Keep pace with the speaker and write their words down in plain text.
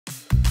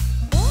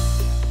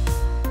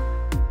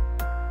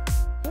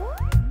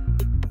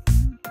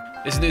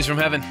This is News from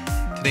Heaven.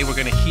 Today we're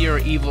going to hear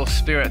evil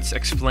spirits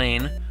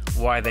explain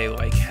why they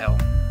like hell.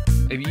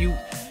 If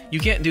you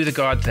can't do the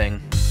God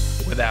thing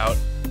without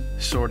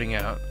sorting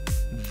out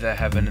the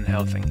heaven and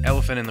hell thing.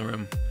 Elephant in the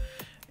room.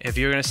 If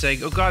you're going to say,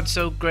 oh, God's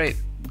so great,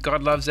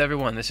 God loves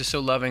everyone, this is so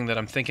loving that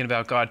I'm thinking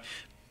about God,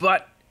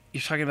 but you're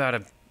talking about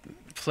a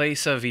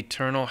place of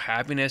eternal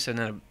happiness and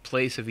then a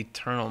place of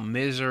eternal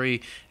misery,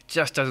 it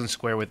just doesn't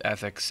square with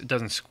ethics. It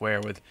doesn't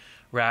square with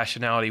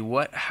rationality.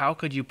 How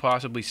could you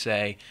possibly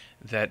say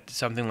that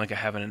something like a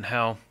heaven and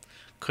hell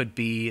could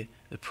be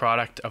the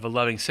product of a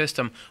loving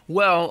system?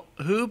 Well,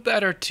 who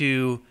better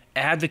to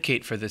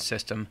advocate for this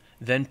system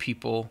than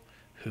people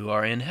who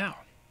are in hell?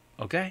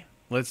 Okay,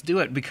 let's do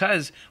it,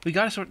 because we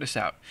got to sort this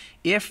out.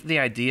 If the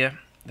idea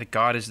that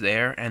God is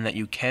there and that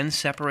you can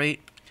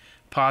separate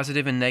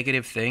positive and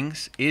negative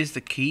things is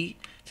the key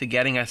to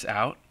getting us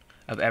out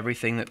of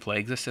everything that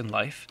plagues us in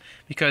life,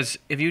 because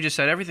if you just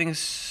said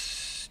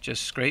everything's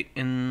just great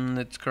in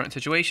its current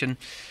situation,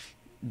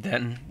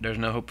 then there's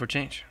no hope for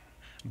change.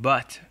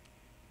 But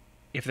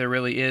if there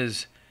really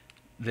is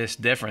this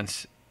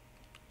difference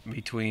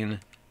between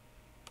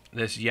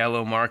this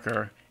yellow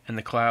marker and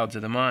the clouds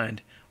of the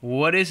mind,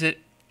 what is it,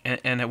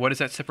 and what does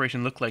that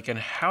separation look like, and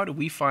how do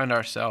we find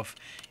ourselves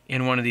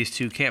in one of these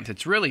two camps?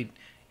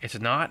 It's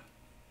not,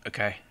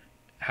 okay,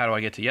 how do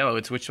I get to yellow?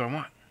 It's which do I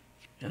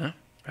want,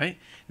 right?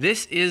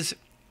 This is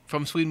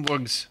from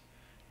Swedenborg's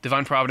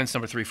Divine Providence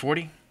number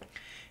 340,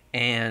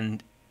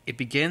 and it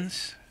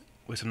begins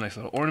with some nice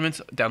little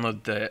ornaments.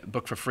 Download the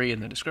book for free in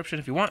the description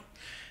if you want.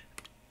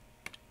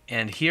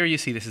 And here you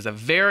see this is a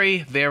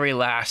very, very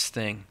last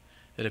thing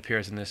that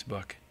appears in this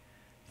book.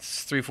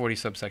 It's 340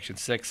 subsection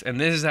 6, and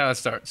this is how it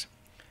starts.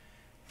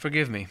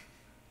 Forgive me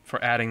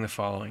for adding the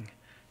following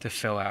to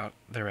fill out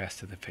the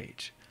rest of the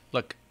page.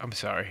 Look, I'm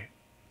sorry.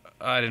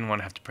 I didn't want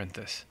to have to print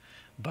this,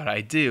 but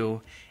I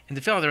do. And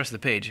to fill out the rest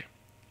of the page,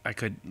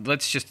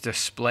 let's just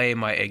display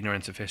my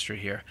ignorance of history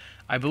here.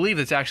 I believe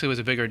this actually was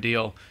a bigger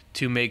deal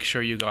to make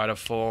sure you got a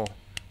full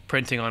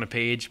printing on a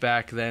page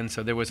back then.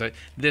 So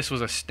this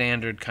was a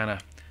standard kind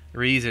of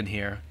reason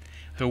here.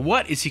 So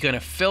what is he going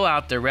to fill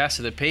out the rest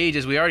of the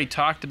pages? We already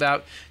talked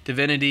about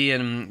divinity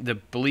and the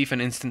belief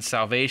in instant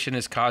salvation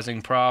is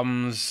causing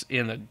problems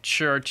in the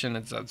church, and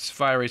it's a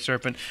fiery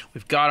serpent.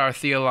 We've got our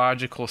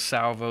theological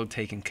salvo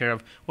taken care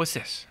of. What's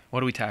this?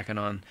 What are we tacking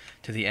on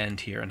to the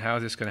end here? And how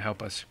is this going to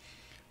help us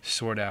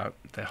sort out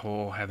the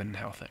whole heaven and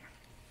hell thing?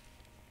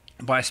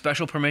 By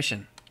special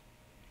permission,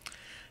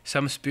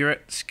 some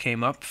spirits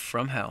came up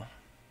from hell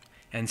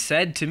and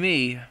said to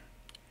me,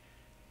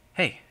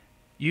 hey,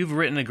 you've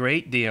written a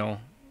great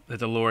deal that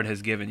the Lord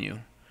has given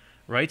you.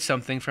 Write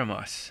something from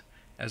us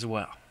as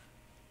well.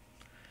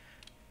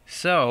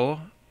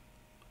 So,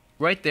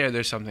 right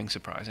there's something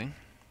surprising.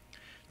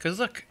 Because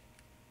look,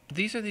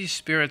 these are these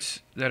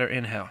spirits that are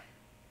in hell.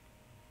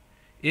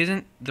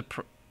 Isn't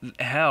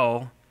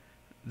hell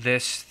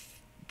this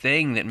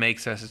thing that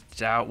makes us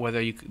doubt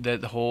whether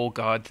the whole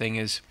God thing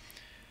is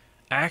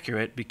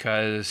accurate?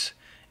 Because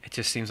it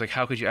just seems like,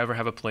 how could you ever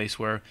have a place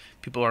where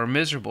people are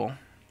miserable?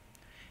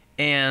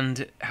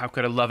 And how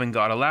could a loving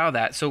God allow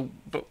that? So,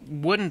 but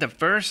wouldn't the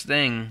first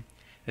thing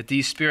that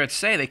these spirits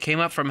say, they came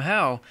up from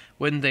hell,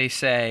 wouldn't they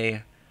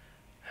say,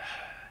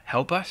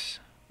 help us,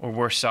 or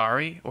we're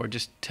sorry, or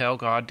just tell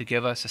God to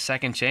give us a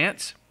second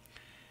chance?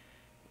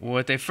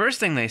 First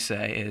thing they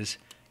say is,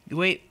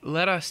 wait,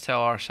 let us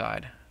tell our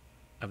side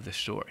of the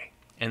story.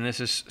 And this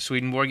is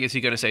Swedenborg. Is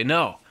he going to say,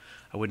 no,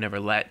 I would never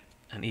let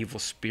an evil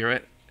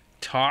spirit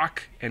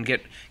talk and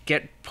get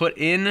put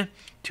in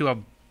to a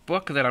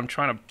book that I'm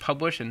trying to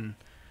publish and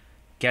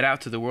get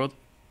out to the world?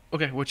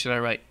 Okay, what should I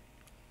write?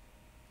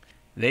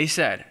 They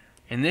said,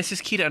 and this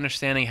is key to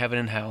understanding heaven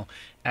and hell,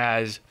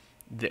 as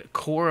the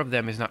core of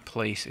them is not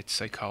place, it's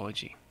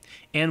psychology.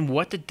 And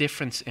what the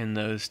difference in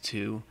those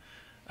two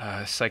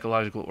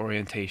psychological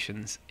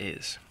orientations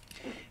is.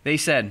 They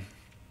said,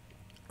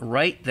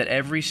 write that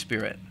every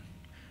spirit,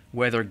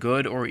 whether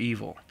good or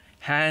evil,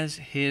 has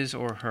his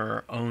or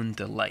her own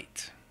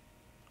delight.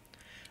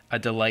 A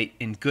delight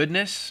in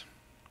goodness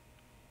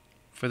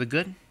for the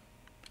good,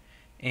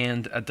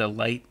 and a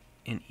delight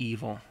in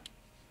evil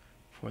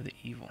for the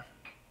evil.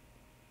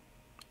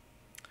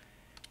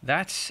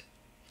 That's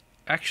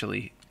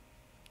actually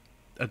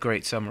a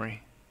great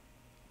summary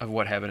of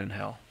what heaven and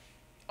hell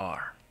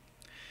are.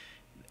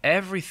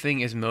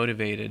 Everything is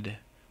motivated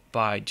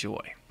by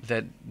joy.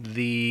 That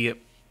the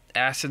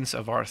essence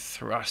of our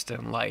thrust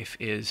in life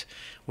is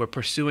we're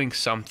pursuing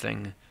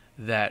something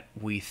that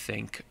we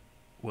think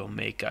will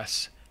make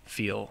us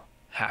feel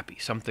happy,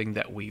 something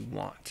that we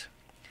want.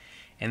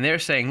 And they're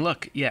saying,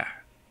 look, yeah,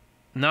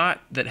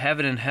 not that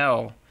heaven and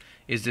hell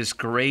is this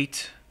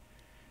great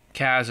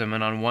chasm,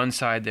 and on one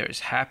side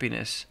there's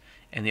happiness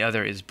and the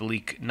other is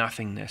bleak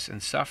nothingness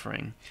and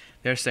suffering.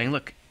 They're saying,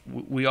 look,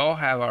 we all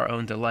have our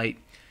own delight.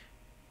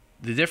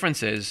 The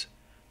difference is,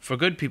 for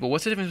good people,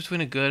 what's the difference between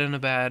a good and a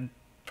bad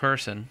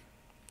person?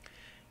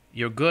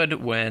 You're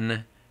good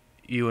when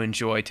you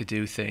enjoy to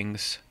do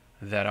things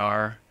that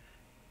are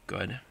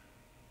good,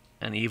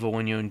 and evil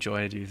when you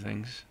enjoy to do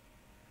things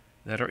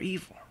that are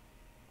evil.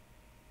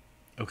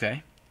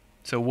 Okay?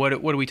 So what are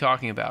we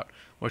talking about?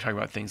 We're talking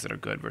about things that are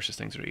good versus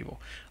things that are evil.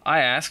 I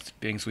asked,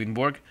 being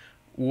Swedenborg,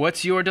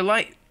 what's your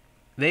delight?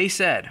 They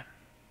said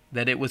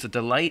that it was a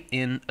delight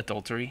in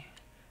adultery,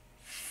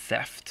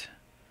 theft,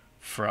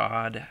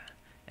 fraud,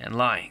 and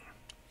lying.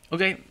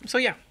 Okay, so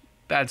yeah,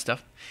 bad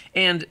stuff.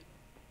 And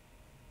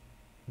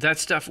that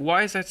stuff,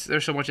 why is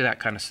there's so much of that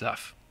kind of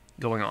stuff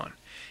going on?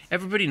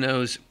 Everybody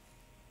knows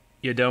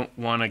you don't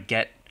want to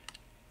get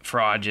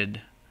fraudulated.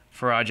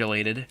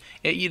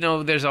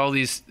 There's all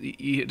these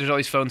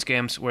phone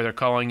scams where they're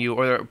calling you,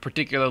 or they're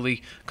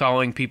particularly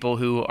calling people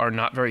who are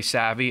not very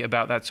savvy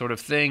about that sort of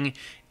thing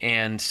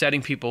and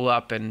setting people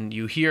up, and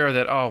you hear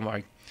that, oh,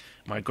 my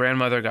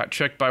grandmother got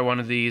tricked by one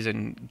of these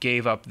and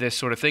gave up this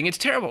sort of thing. It's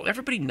terrible.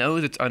 Everybody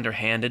knows it's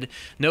underhanded.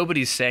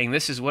 Nobody's saying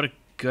this is what a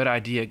good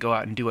idea, go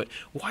out and do it.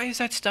 Why is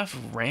that stuff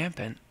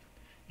rampant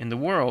in the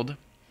world?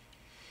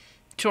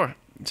 Sure,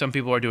 some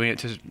people are doing it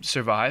to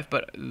survive,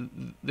 but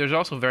there's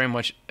also very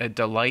much a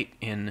delight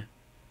in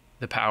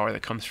the power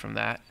that comes from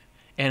that,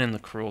 and in the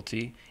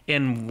cruelty,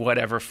 in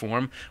whatever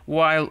form.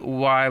 Why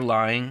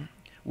lying?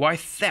 Why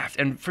theft?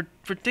 And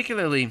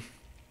particularly,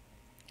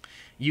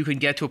 you can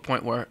get to a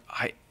point where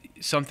I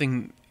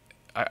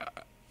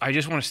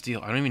just want to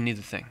steal. I don't even need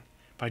the thing,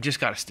 but I just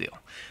got to steal.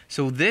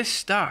 So this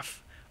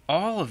stuff,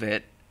 all of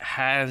it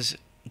has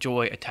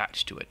joy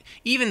attached to it.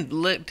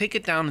 Even take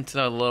it down into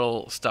the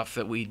little stuff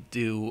that we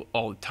do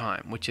all the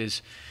time, which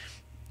is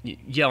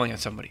yelling at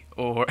somebody.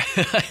 Or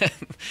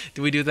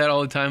do we do that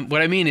all the time?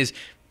 What I mean is,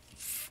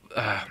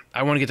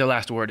 I want to get the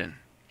last word in,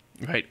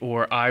 right?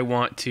 Or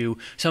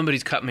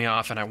somebody's cut me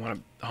off and I want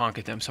to honk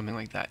at them, something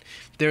like that.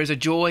 There's a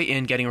joy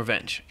in getting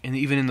revenge, and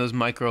even in those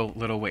micro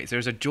little ways.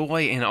 There's a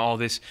joy in all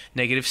this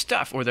negative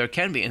stuff, or there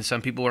can be, and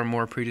some people are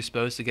more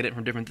predisposed to get it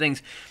from different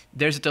things.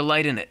 There's a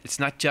delight in it. It's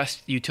not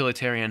just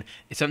utilitarian.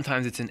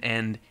 Sometimes it's an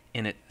end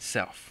in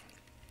itself.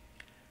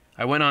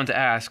 I went on to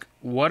ask,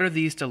 what are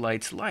these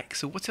delights like?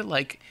 So what's it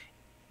like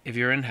if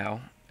you're in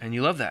hell and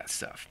you love that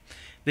stuff?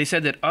 They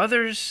said that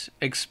others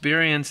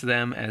experience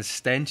them as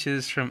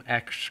stenches from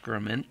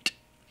excrement,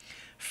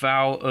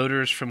 foul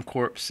odors from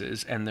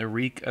corpses, and the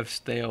reek of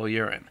stale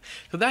urine.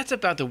 So that's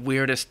about the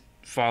weirdest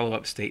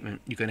follow-up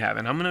statement you can have.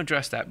 And I'm going to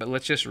address that, but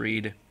let's just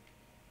read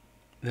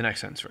the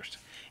next sentence first.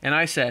 And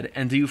I said,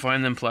 and do you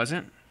find them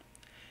pleasant?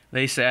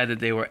 They said that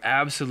they were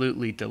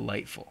absolutely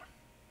delightful.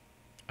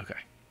 Okay.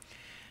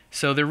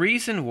 So the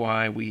reason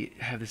why we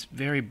have this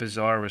very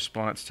bizarre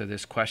response to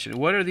this question,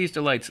 what are these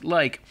delights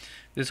like?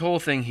 This whole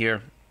thing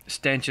here,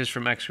 stenches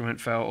from excrement,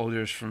 foul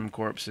odors from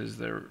corpses,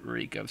 the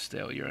reek of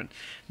stale urine.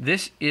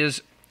 This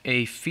is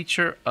a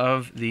feature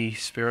of the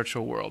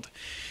spiritual world,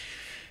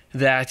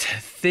 that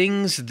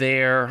things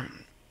there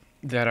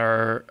that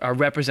are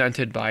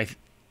represented by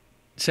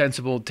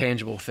sensible,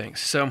 tangible things.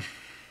 So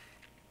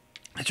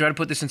I try to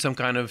put this in some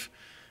kind of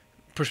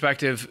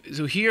perspective.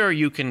 So here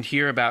you can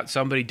hear about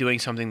somebody doing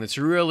something that's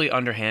really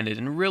underhanded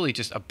and really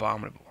just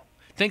abominable.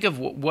 Think of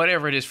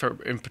whatever it is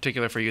in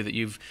particular for you that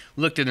you've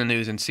looked in the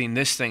news and seen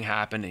this thing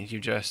happen, and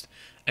you're just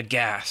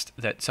aghast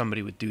that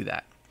somebody would do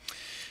that.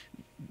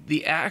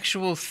 The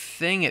actual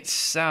thing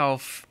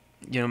itself,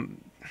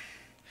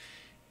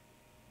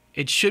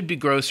 it should be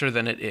grosser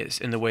than it is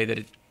in the way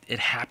that it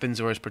happens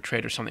or is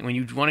portrayed or something. When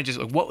you want to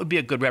just, what would be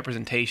a good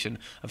representation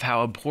of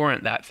how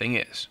abhorrent that thing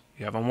is?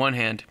 You have on one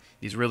hand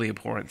these really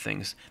abhorrent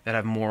things that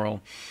have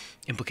moral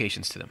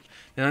implications to them.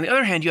 And on the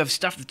other hand, you have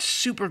stuff that's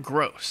super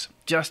gross,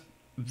 just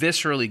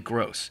viscerally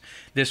gross.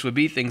 This would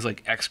be things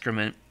like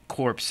excrement,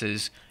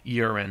 corpses,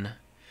 urine.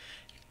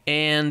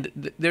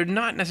 And they're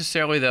not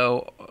necessarily,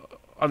 though,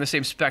 on the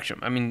same spectrum.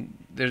 I mean,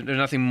 there's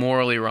nothing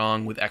morally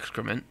wrong with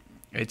excrement.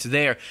 It's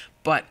there.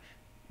 But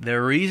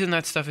the reason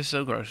that stuff is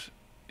so gross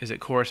is it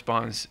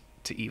corresponds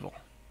to evil.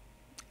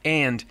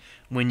 And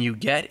when you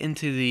get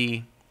into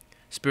the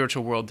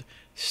spiritual world,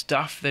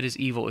 stuff that is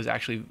evil is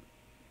actually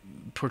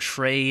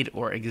portrayed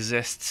or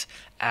exists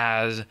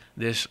as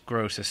this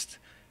grossest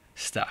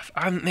stuff.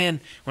 Man,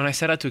 when I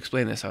set out to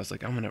explain this, I was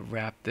like, I'm going to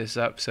wrap this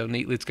up so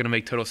neatly it's going to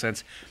make total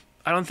sense.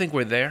 I don't think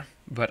we're there,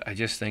 but I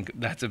just think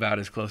that's about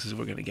as close as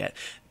we're going to get.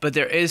 But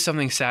there is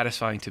something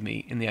satisfying to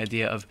me in the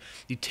idea of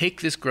you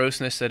take this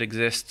grossness that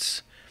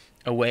exists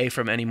away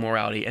from any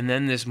morality, and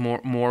then this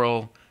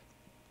moral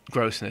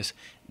grossness,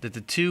 that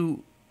the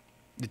two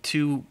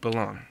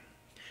belong.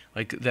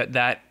 Like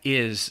that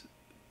is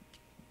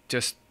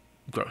just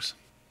gross.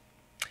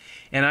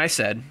 And I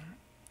said,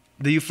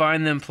 do you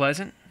find them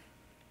pleasant?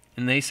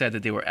 And they said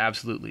that they were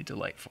absolutely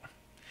delightful.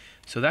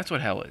 So that's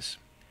what hell is.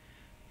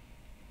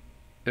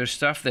 There's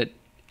stuff that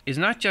is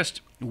not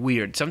just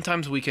weird.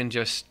 Sometimes we can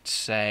just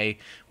say,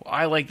 well,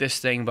 I like this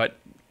thing, but,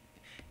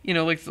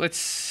 like, let's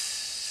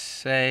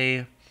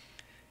say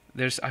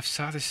I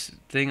saw this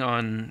thing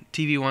on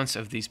TV once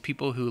of these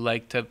people who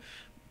like to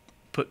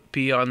put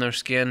pee on their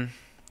skin.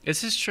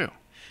 This is true.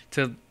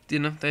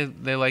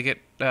 They like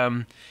it.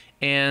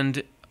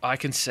 And I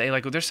can say,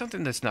 like, well, there's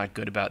something that's not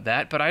good about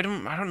that, but I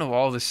don't know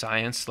all the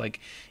science. Like,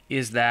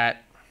 is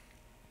that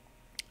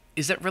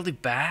really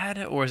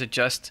bad, or is it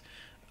just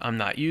I'm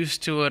not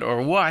used to it,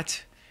 or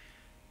what,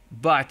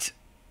 but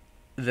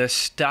the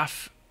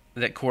stuff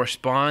that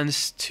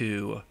corresponds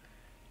to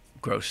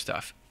gross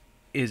stuff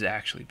is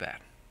actually bad.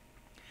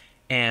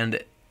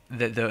 And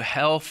the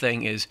hell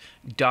thing is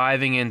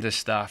diving into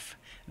stuff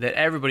that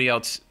everybody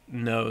else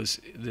knows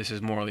this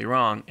is morally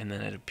wrong, and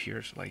then it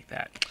appears like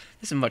that.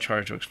 This is much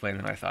harder to explain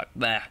than I thought.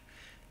 Blah.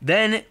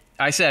 Then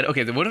I said,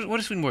 okay, what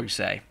does Swedenborg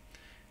say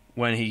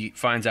when he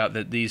finds out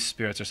that these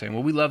spirits are saying,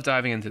 well, we love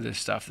diving into this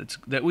stuff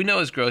that we know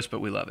is gross, but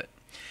we love it.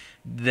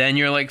 Then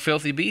you're like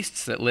filthy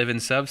beasts that live in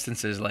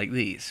substances like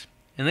these.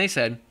 And they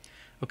said,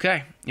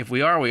 okay, if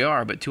we are, we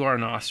are, but to our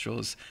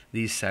nostrils,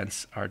 these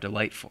scents are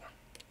delightful.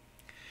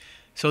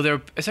 So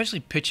they're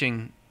essentially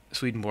pitching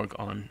Swedenborg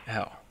on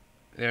hell.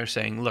 They're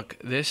saying, look,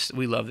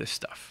 we love this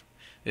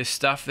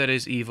stuff that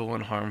is evil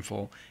and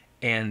harmful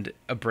and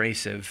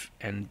abrasive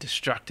and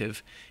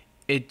destructive.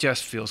 It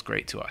just feels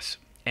great to us,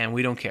 and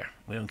we don't care.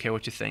 We don't care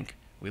what you think.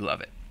 We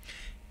love it.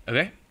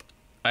 Okay?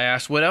 I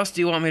asked, what else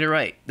do you want me to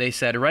write? They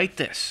said, write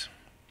this.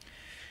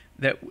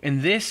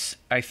 And this,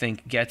 I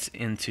think, gets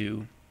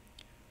into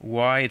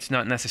why it's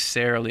not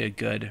necessarily a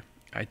good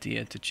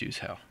idea to choose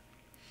hell.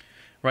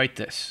 Write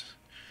this.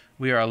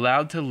 We are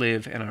allowed to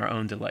live in our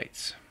own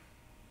delights.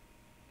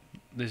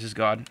 This is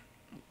God.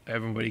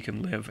 Everybody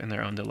can live in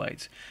their own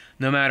delights.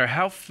 No matter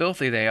how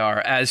filthy they are,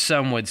 as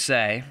some would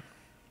say,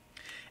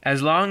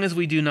 as long as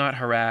we do not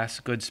harass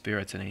good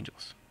spirits and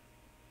angels.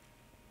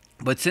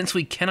 But since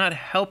we cannot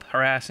help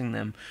harassing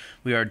them,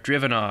 we are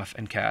driven off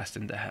and cast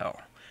into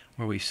hell,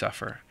 where we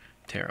suffer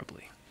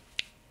terribly.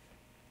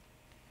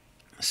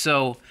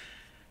 So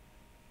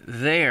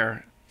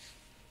there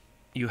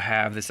you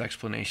have this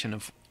explanation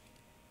of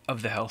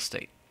the hell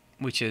state,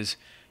 which is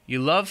you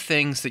love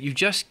things that you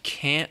just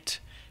can't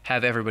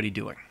have everybody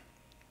doing.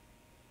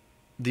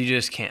 You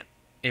just can't.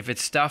 If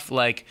it's stuff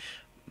like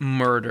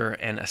murder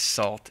and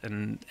assault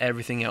and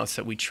everything else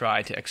that we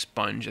try to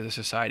expunge as a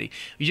society,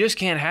 you just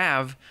can't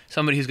have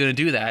somebody who's going to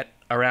do that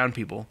around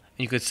people.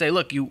 And you could say,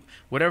 look,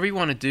 whatever you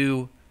want to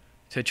do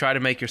to try to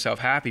make yourself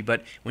happy,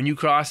 but when you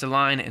cross the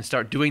line and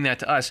start doing that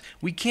to us,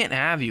 we can't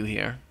have you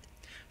here.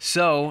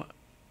 So,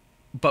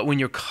 but when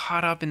you're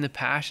caught up in the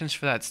passions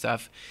for that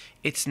stuff,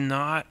 it's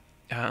not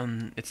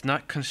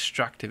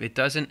constructive.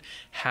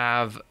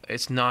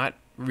 It's not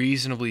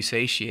reasonably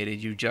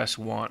satiated. You just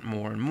want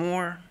more and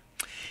more.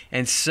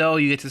 And so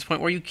you get to this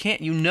point where you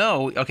can't,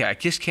 okay, I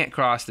just can't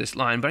cross this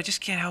line, but I just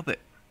can't help it.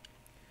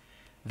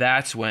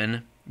 That's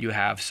when you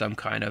have some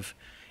kind of,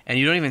 and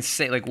you don't even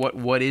say, like,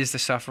 what is the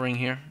suffering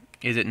here?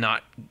 Is it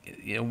not,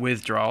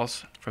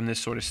 withdrawals from this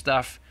sort of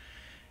stuff?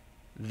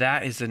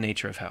 That is the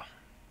nature of hell.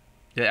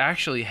 That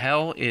actually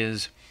hell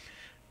is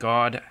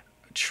God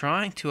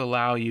trying to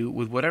allow you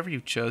with whatever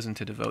you've chosen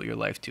to devote your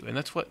life to. And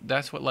that's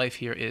what life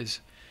here is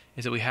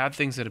that we have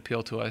things that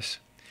appeal to us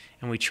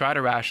and we try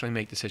to rationally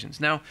make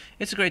decisions. Now,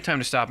 it's a great time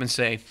to stop and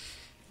say,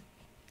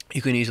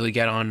 you can easily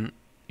get on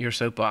your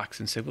soapbox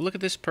and say, well, look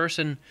at this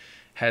person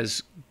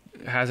has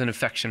an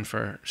affection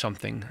for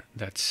something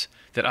that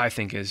I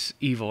think is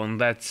evil, and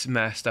that's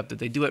messed up that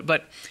they do it.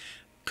 But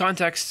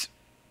context,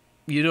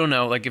 you don't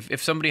know. Like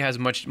if somebody has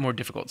much more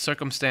difficult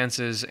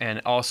circumstances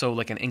and also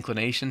like an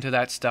inclination to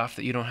that stuff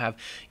that you don't have,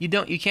 you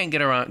can't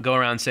go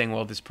around saying,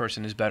 well, this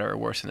person is better or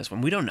worse than this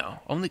one. We don't know.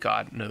 Only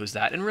God knows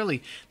that. And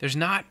really, there's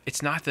not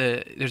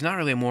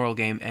really a moral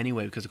game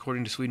anyway, because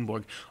according to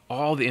Swedenborg,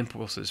 all the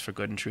impulses for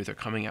good and truth are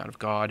coming out of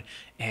God,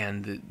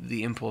 and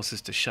the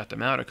impulses to shut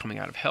them out are coming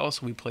out of hell.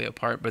 So we play a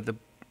part. But the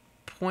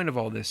point of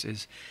all this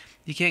is,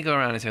 you can't go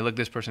around and say, look,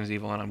 this person is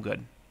evil and I'm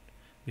good,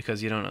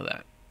 because you don't know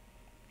that.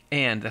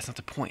 And that's not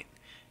the point.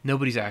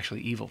 Nobody's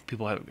actually evil.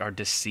 People are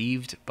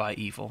deceived by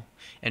evil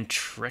and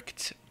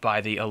tricked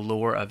by the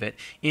allure of it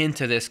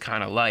into this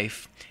kind of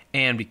life.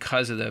 And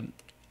because of the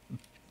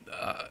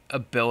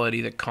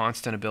the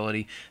constant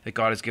ability that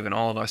God has given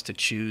all of us to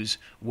choose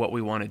what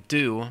we want to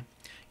do,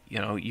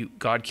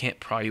 God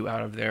can't pry you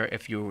out of there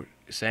if you're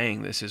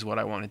saying this is what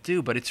I want to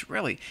do. But it's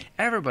really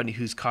everybody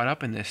who's caught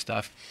up in this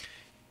stuff,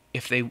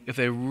 if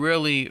they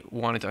really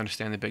wanted to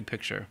understand the big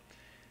picture,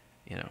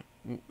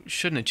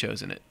 shouldn't have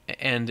chosen it.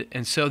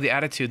 And so the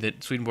attitude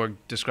that Swedenborg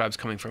describes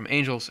coming from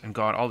angels and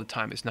God all the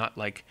time is not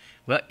like,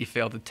 well, you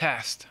failed the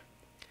test.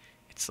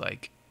 It's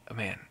like, oh,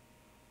 man,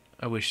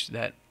 I wish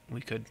that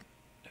we could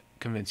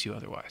convince you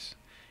otherwise.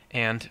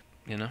 And,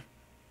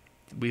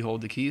 we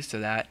hold the keys to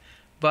that.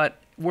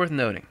 But worth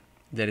noting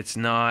that it's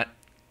not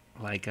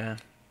like a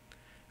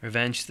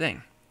revenge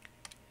thing.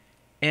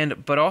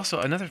 But also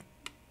another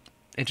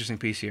interesting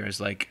piece here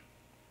is like,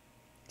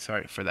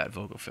 sorry for that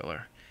vocal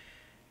filler,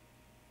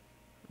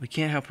 we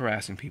can't help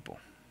harassing people.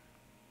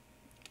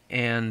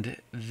 And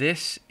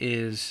this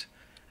is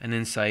an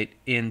insight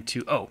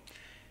into,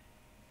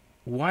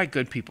 why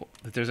good people?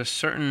 That there's a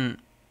certain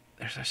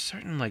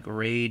like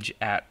rage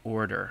at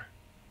order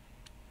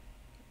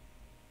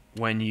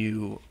when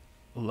you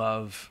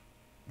love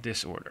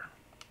disorder.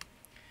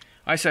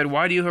 I said,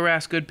 why do you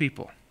harass good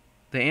people?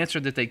 They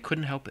answered that they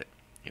couldn't help it.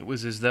 It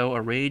was as though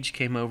a rage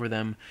came over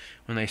them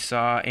when they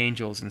saw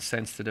angels and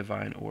sensed the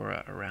divine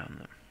aura around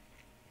them.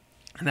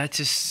 And that's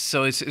just,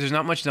 so there's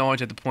not much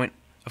knowledge at the point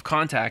of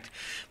contact,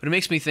 but it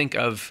makes me think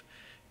of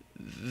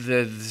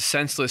the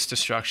senseless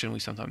destruction we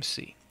sometimes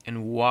see.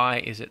 And why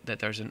is it that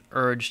there's an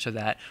urge to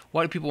that?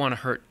 Why do people want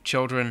to hurt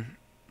children?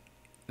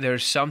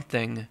 There's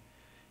something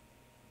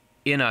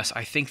in us.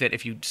 I think that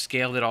if you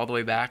scaled it all the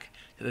way back,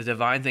 the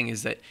divine thing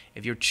is that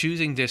if you're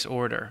choosing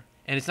disorder,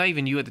 and it's not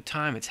even you at the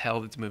time, it's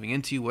hell that's moving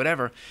into you,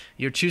 whatever,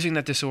 you're choosing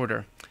that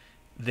disorder,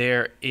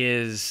 there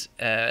is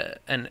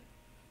an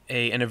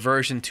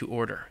aversion to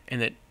order,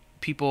 and that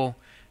people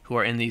who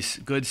are in these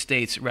good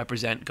states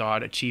represent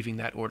God achieving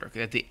that order.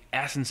 At the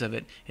essence of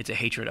it, it's a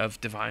hatred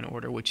of divine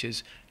order, which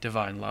is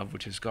divine love,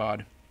 which is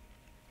God.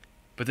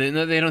 But they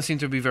don't seem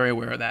to be very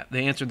aware of that.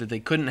 They answered that they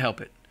couldn't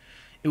help it.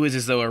 It was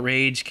as though a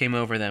rage came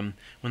over them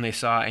when they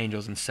saw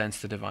angels and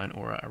sensed the divine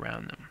aura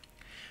around them.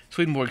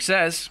 Swedenborg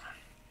says,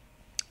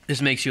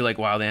 this makes you like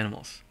wild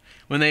animals.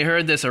 When they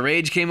heard this, a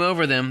rage came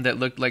over them that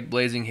looked like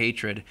blazing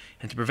hatred,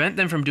 and to prevent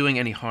them from doing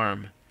any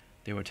harm,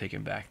 they were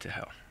taken back to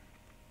hell.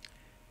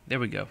 There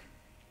we go.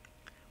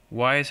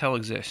 Why does hell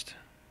exist?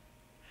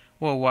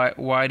 Well,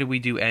 why do we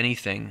do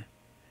anything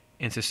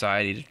in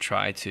society to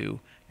try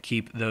to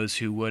keep those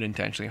who would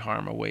intentionally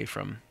harm away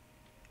from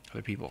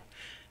other people?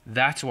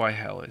 That's why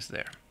hell is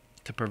there,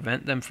 to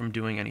prevent them from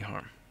doing any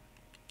harm.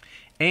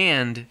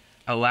 And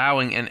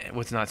allowing, and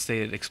what's not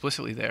stated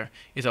explicitly there,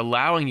 is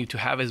allowing you to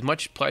have as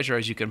much pleasure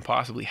as you can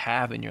possibly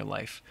have in your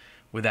life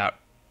without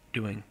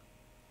doing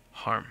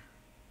harm,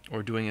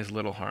 or doing as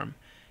little harm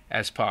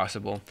as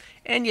possible.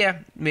 And yeah,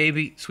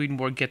 maybe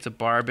Swedenborg gets a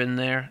barb in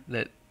there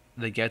that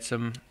gets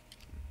him,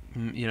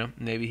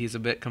 maybe he's a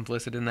bit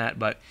complicit in that,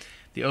 but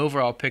the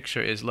overall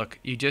picture is, look,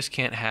 you just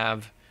can't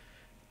have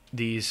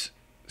these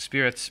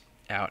spirits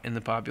out in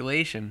the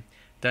population.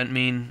 Doesn't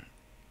mean,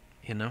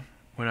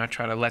 we're not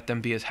trying to let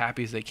them be as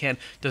happy as they can.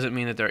 Doesn't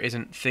mean that there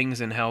isn't things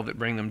in hell that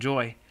bring them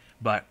joy,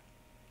 but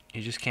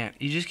you just can't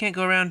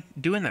go around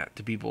doing that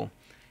to people,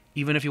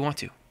 even if you want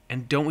to.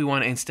 And don't we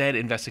want to instead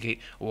investigate,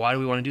 why do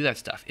we want to do that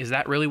stuff? Is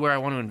that really where I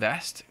want to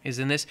invest? Is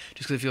in this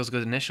just because it feels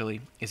good initially?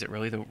 Is it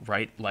really the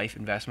right life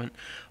investment?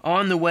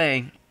 On the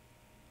way,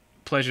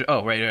 pleasure.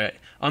 Oh, right.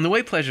 On the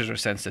way, pleasures are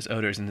sensed as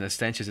odors and as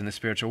stenches in the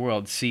spiritual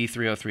world. See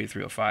 303,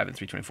 305, and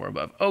 324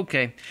 above.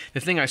 Okay,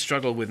 the thing I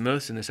struggled with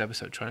most in this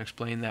episode, trying to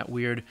explain that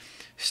weird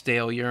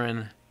stale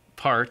urine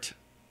part,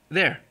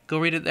 there. Go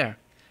read it there.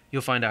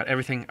 You'll find out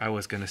everything I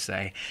was going to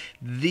say.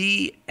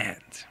 The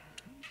end.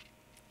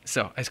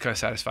 So it's kind of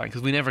satisfying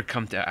because we never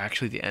come to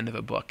actually the end of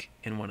a book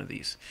in one of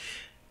these.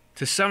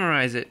 To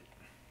summarize it,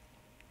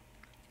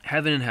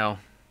 heaven and hell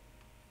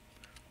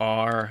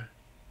are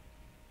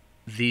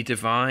the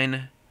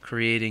divine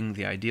creating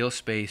the ideal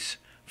space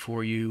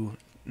for you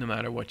no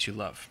matter what you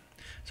love.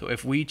 So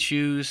if we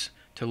choose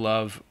to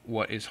love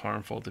what is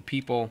harmful to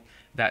people,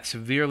 that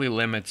severely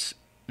limits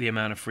the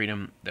amount of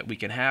freedom that we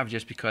can have,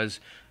 just because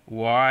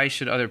why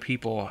should other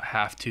people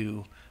have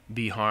to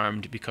be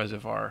harmed because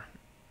of our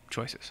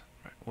choices?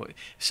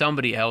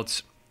 Somebody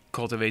else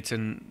cultivates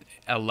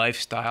a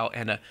lifestyle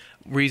and a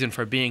reason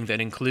for being that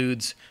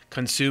includes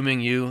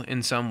consuming you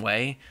in some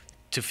way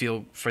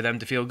for them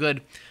to feel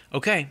good.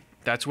 Okay,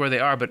 that's where they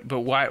are.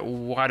 But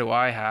why do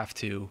I have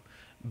to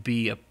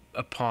be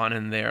a pawn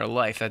in their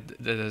life?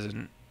 That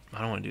doesn't. I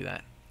don't want to do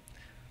that.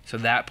 So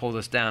that pulls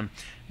us down.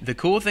 The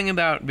cool thing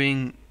about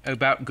being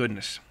about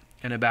goodness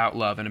and about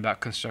love and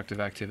about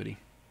constructive activity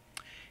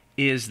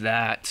is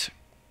that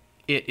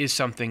it is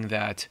something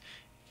that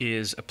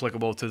is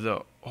applicable to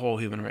the whole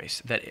human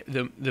race. That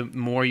the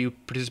more you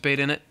participate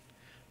in it,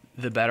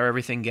 the better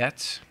everything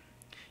gets.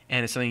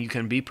 And it's something you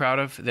can be proud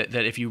of, that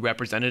if you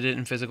represented it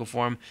in physical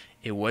form,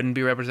 it wouldn't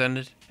be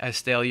represented as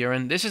stale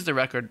urine. This is the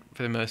record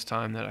for the most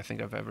time that I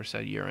think I've ever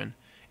said urine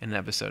in an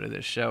episode of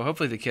this show.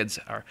 Hopefully the kids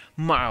are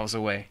miles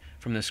away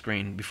from the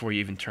screen before you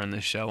even turn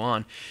this show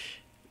on.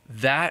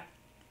 That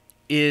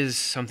is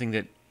something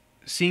that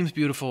seems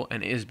beautiful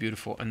and is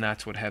beautiful, and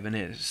that's what heaven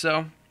is.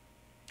 So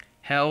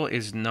hell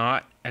is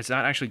not, it's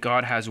not actually,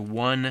 God has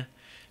one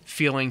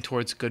feeling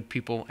towards good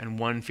people and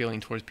one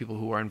feeling towards people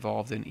who are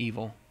involved in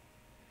evil.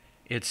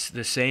 It's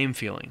the same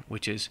feeling,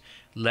 which is,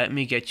 let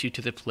me get you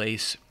to the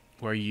place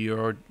where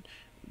you're,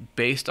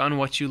 based on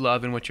what you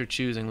love and what you're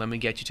choosing, let me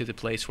get you to the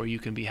place where you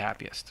can be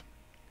happiest.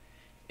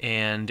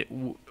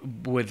 And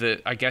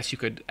I guess you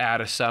could add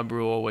a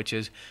sub-rule, which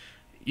is,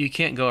 you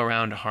can't go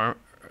around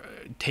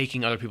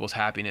taking other people's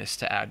happiness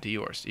to add to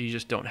yours. You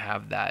just don't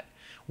have that.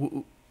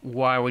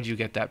 Why would you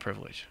get that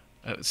privilege?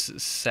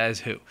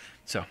 Says who?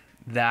 So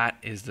that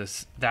is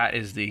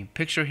the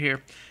picture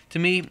here. To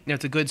me,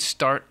 it's a good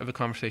start of a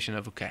conversation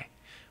of, okay,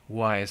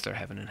 why is there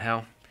heaven and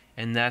hell?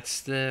 And that's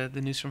the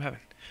news from heaven.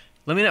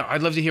 Let me know.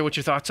 I'd love to hear what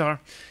your thoughts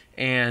are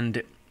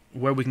and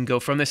where we can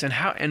go from this,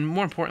 and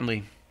more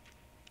importantly,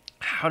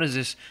 how does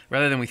this,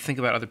 rather than we think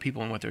about other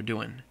people and what they're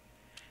doing,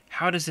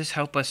 how does this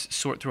help us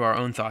sort through our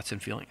own thoughts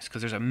and feelings?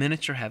 Because there's a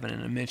miniature heaven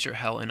and a miniature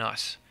hell in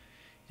us.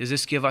 Does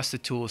this give us the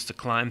tools to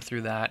climb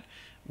through that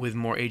with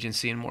more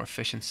agency and more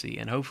efficiency,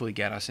 and hopefully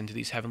get us into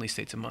these heavenly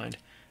states of mind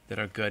that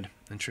are good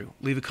and true?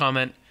 Leave a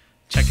comment.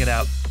 Check it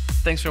out.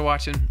 Thanks for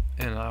watching,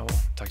 and I will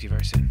talk to you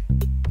very soon.